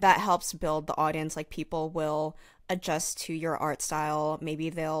because that helps build the audience. Like people will adjust to your art style.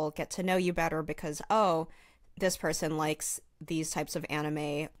 Maybe they'll get to know you better because, oh, this person likes these types of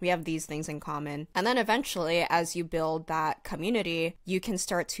anime. We have these things in common. And then eventually, as you build that community, you can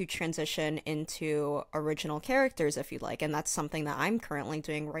start to transition into original characters if you like. And that's something that I'm currently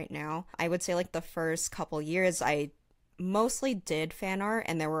doing right now. I would say like the first couple years, I mostly did fan art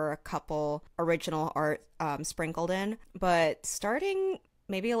and there were a couple original art sprinkled in. But starting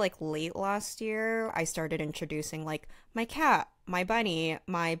maybe like late last year, I started introducing like my cat, my bunny,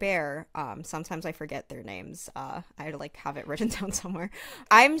 my bear. Sometimes I forget their names. I like have it written down somewhere.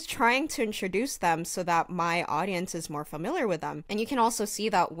 I'm trying to introduce them so that my audience is more familiar with them. And you can also see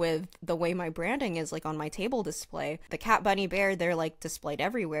that with the way my branding is like on my table display. The cat, bunny, bear, they're like displayed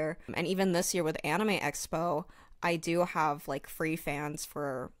everywhere. And even this year with Anime Expo, I do have like free fans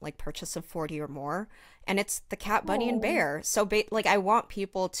for like purchase of 40 or more. And it's the cat, bunny, and bear. So like I want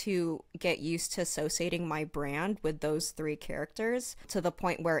people to get used to associating my brand with those three characters to the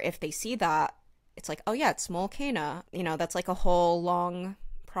point where if they see that, it's like, oh yeah, it's Mualcaina. You know, that's like a whole long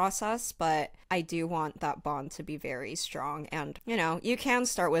process, but I do want that bond to be very strong. And, you know, you can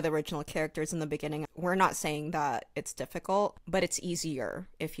start with original characters in the beginning. We're not saying that it's difficult, but it's easier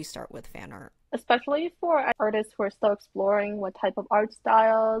if you start with fan art. Especially for artists who are still exploring what type of art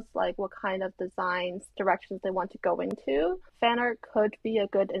styles, like what kind of designs, directions they want to go into. Fan art could be a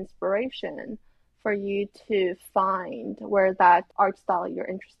good inspiration for you to find where that art style you're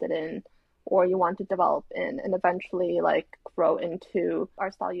interested in or you want to develop in, and eventually like grow into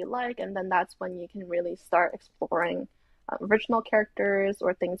art style you like. And then that's when you can really start exploring original characters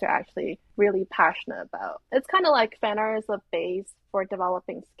or things you're actually really passionate about. It's kind of like fan art is a base for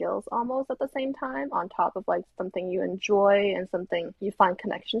developing skills almost at the same time, on top of like something you enjoy and something you find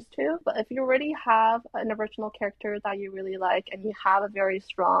connections to. But if you already have an original character that you really like and you have a very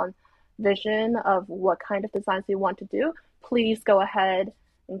strong vision of what kind of designs you want to do, please go ahead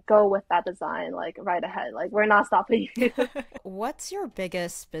and go with that design, like right ahead. Like we're not stopping you. What's your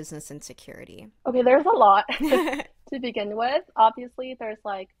biggest business insecurity? Okay, there's a lot. To begin with, obviously there's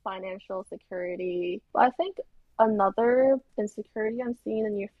like financial security. But I think another insecurity I'm seeing in the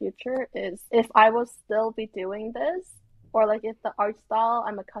near future is if I will still be doing this, or like if the art style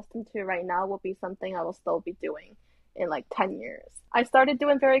I'm accustomed to right now will be something I will still be doing in like 10 years. I started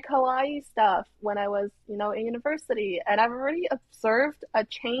doing very kawaii stuff when I was, you know, in university, and I've already observed a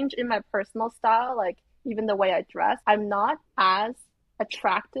change in my personal style, like even the way I dress. I'm not as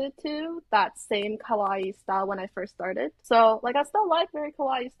attracted to that same kawaii style when I first started. So like I still like very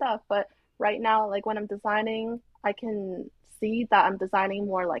kawaii stuff, but right now, like when I'm designing, I can see that I'm designing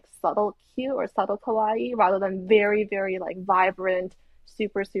more like subtle cute or subtle kawaii rather than very, very like vibrant,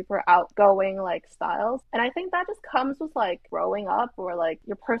 super, super outgoing like styles. And I think that just comes with like growing up, or like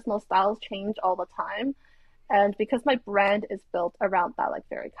your personal styles change all the time. And because my brand is built around that like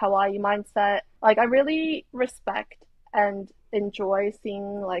very kawaii mindset, like I really respect and enjoy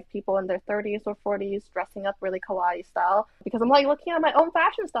seeing like people in their 30s or 40s dressing up really kawaii style, because I'm like looking at my own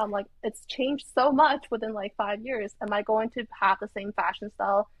fashion style. I'm like, it's changed so much within like 5 years. Am I going to have the same fashion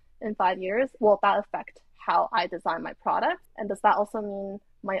style in 5 years? Will that affect how I design my products? And does that also mean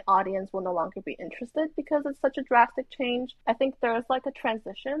my audience will no longer be interested because it's such a drastic change? I think there's like a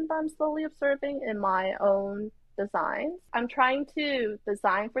transition that I'm slowly observing in my own designs. I'm trying to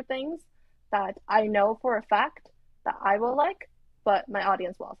design for things that I know for a fact that I will like, but my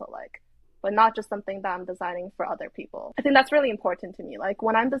audience will also like, but not just something that I'm designing for other people. I think that's really important to me. Like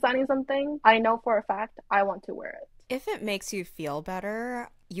when I'm designing something, I know for a fact I want to wear it. If it makes you feel better,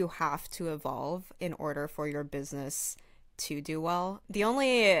 you have to evolve in order for your business to do well. The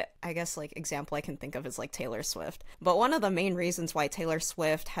only, I guess, like example I can think of is like Taylor Swift. But one of the main reasons why Taylor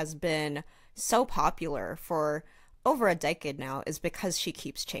Swift has been so popular for over a decade now is because she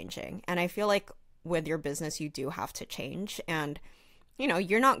keeps changing. And I feel like with your business, you do have to change. And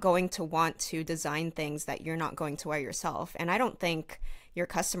you're not going to want to design things that you're not going to wear yourself. And I don't think your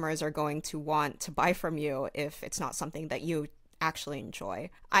customers are going to want to buy from you if it's not something that you actually enjoy.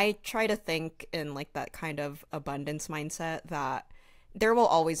 I try to think in like that kind of abundance mindset that there will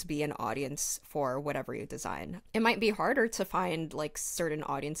always be an audience for whatever you design. It might be harder to find like certain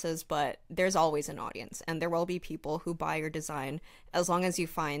audiences, but there's always an audience, and there will be people who buy your design as long as you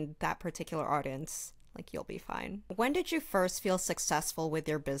find that particular audience. Like, you'll be fine. When did you first feel successful with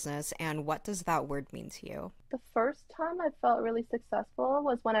your business, and what does that word mean to you? The first time I felt really successful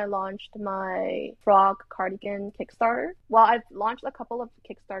was when I launched my frog cardigan Kickstarter. Well, I've launched a couple of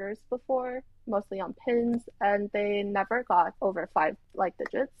Kickstarters before, mostly on pins, and they never got over 5 like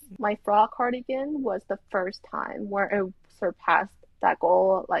digits. My frog cardigan was the first time where it surpassed that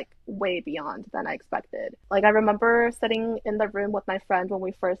goal like way beyond than I expected. Like I remember sitting in the room with my friend when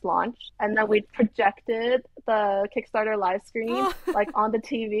we first launched, and then we projected the Kickstarter live stream like on the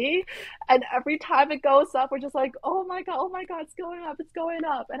TV, and every time it goes up, we're just like, oh my god, it's going up, it's going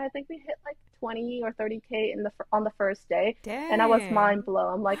up. And I think we hit like 20 or 30K on the first day. Dang. And I was mind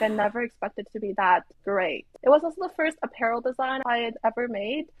blown. Like I never expected to be that great. It was also the first apparel design I had ever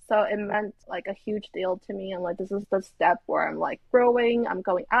made, so it meant like a huge deal to me. And like this is the step where I'm like growing, I'm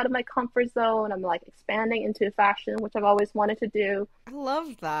going out of my comfort zone, I'm like expanding into fashion, which I've always wanted to do. I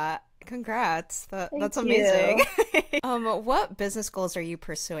love that. Congrats. That's Thank amazing. you. What business goals are you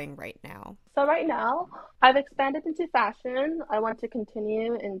pursuing right now? So right now, I've expanded into fashion. I want to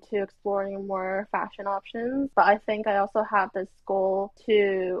continue into exploring more fashion options, but I think I also have this goal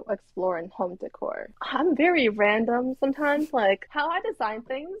to explore in home decor. I'm very random sometimes. Like how I design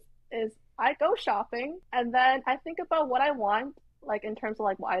things is I go shopping and then I think about what I want, like in terms of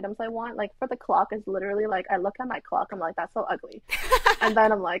like what items I want. Like for the clock is literally like I look at my clock, I'm like, that's so ugly. And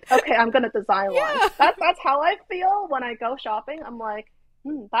then I'm like, okay, I'm gonna design one. That's how I feel when I go shopping. I'm like,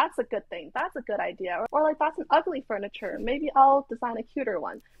 that's a good thing. That's a good idea. Or like that's an ugly furniture. Maybe I'll design a cuter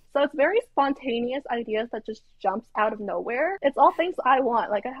one. So it's very spontaneous ideas that just jumps out of nowhere. It's all things I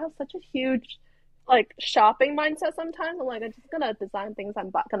want. Like I have such a huge like shopping mindset sometimes. I'm like, I'm just gonna design things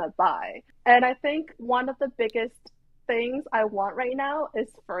I'm gonna buy. And I think one of the biggest things I want right now is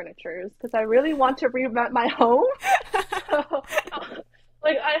furnitures because I really want to reinvent my home. So,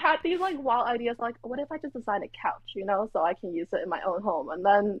 like I had these like wild ideas like what if I just design a couch, so I can use it in my own home. And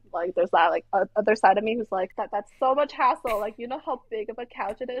then like there's that like other side of me who's like that's so much hassle. Like how big of a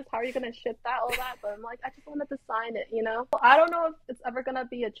couch it is, how are you gonna ship that, all that? But I'm like, I just want to design it. I don't know if it's ever gonna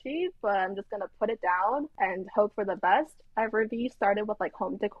be achieved, but I'm just gonna put it down and hope for the best. I've already started with like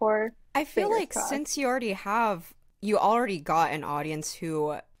home decor. I feel like since you already got an audience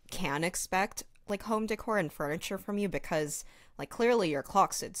who can expect like home decor and furniture from you because like clearly your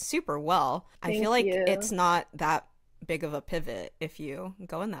clock sits super well. I feel like it's not that big of a pivot if you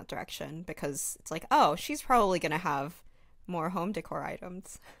go in that direction because it's like, oh, she's probably gonna have more home decor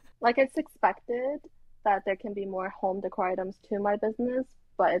items. Like it's expected that there can be more home decor items to my business,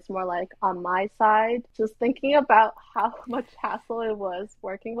 but it's more like on my side, just thinking about how much hassle it was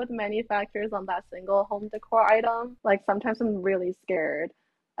working with manufacturers on that single home decor item. Like sometimes I'm really scared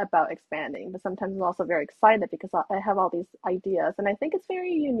about expanding, but sometimes I'm also very excited because I have all these ideas. And I think it's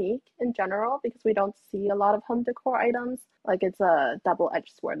very unique in general because we don't see a lot of home decor items. Like it's a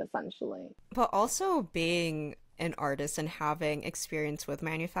double-edged sword essentially. But also being an artist and having experience with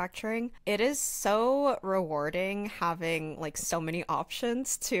manufacturing, it is so rewarding having like so many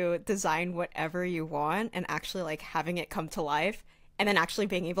options to design whatever you want and actually like having it come to life and then actually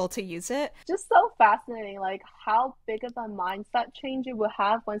being able to use it. Just so fascinating, like how big of a mindset change you will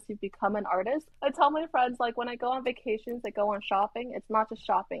have once you become an artist. I tell my friends, like when I go on vacations, I go on shopping, it's not just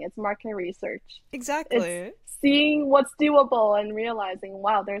shopping, it's market research. Exactly. It's seeing what's doable and realizing,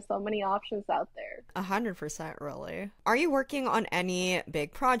 wow, there's so many options out there. 100% really. Are you working on any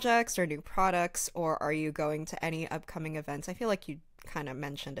big projects or new products, or are you going to any upcoming events? I feel like you kind of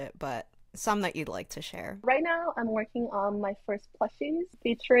mentioned it, but some that you'd like to share. Right now, I'm working on my first plushies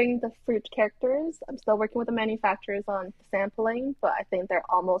featuring the fruit characters. I'm still working with the manufacturers on sampling, but I think they're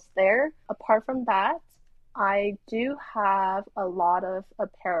almost there. Apart from that, I do have a lot of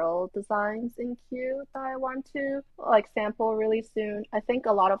apparel designs in queue that I want to like sample really soon. I think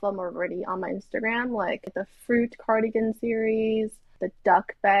a lot of them are already on my Instagram, like the fruit cardigan series, the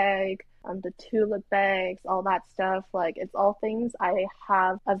duck bag, the tulip bags, all that stuff. Like it's all things I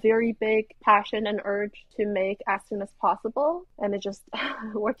have a very big passion and urge to make as soon as possible. And it's just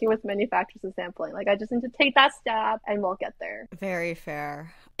working with manufacturers and sampling. Like I just need to take that step and we'll get there. Very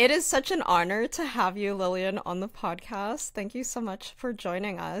fair. It is such an honor to have you, Lilian, on the podcast. Thank you so much for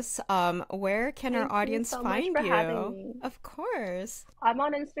joining us. Where can our Thank you audience so much find for having you? me. Of course. I'm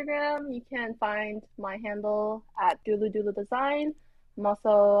on Instagram. You can find my handle at duluduludesign. I'm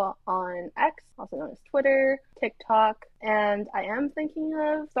also on X, also known as Twitter, TikTok, and I am thinking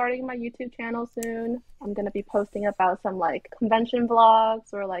of starting my YouTube channel soon. I'm going to be posting about some like convention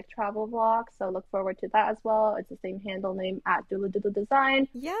vlogs or like travel vlogs, so look forward to that as well. It's the same handle name at duluduludesign.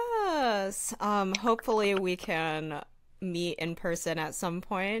 Yes. Hopefully we can meet in person at some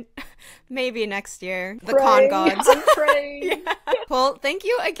point. Maybe next year. The con gods. I'm praying. Yeah. Well, thank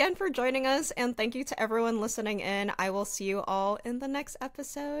you again for joining us, and thank you to everyone listening in. I will see you all in the next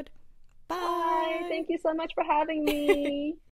episode. Bye. Bye. Thank you so much for having me.